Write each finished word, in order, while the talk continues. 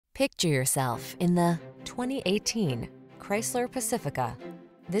Picture yourself in the 2018 Chrysler Pacifica.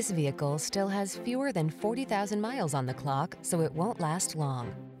 This vehicle still has fewer than 40,000 miles on the clock, so it won't last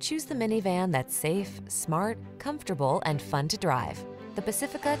long. Choose the minivan that's safe, smart, comfortable, and fun to drive. The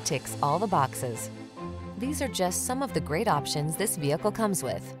Pacifica ticks all the boxes. These are just some of the great options this vehicle comes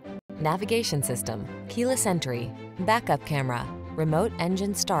with: navigation system, keyless entry, backup camera, remote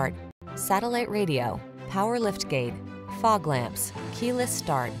engine start, satellite radio, power liftgate, fog lamps, keyless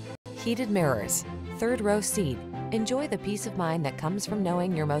start, heated mirrors, third row seat. Enjoy the peace of mind that comes from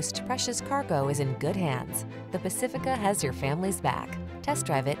knowing your most precious cargo is in good hands. The Pacifica has your family's back. Test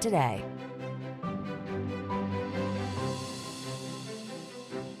drive it today.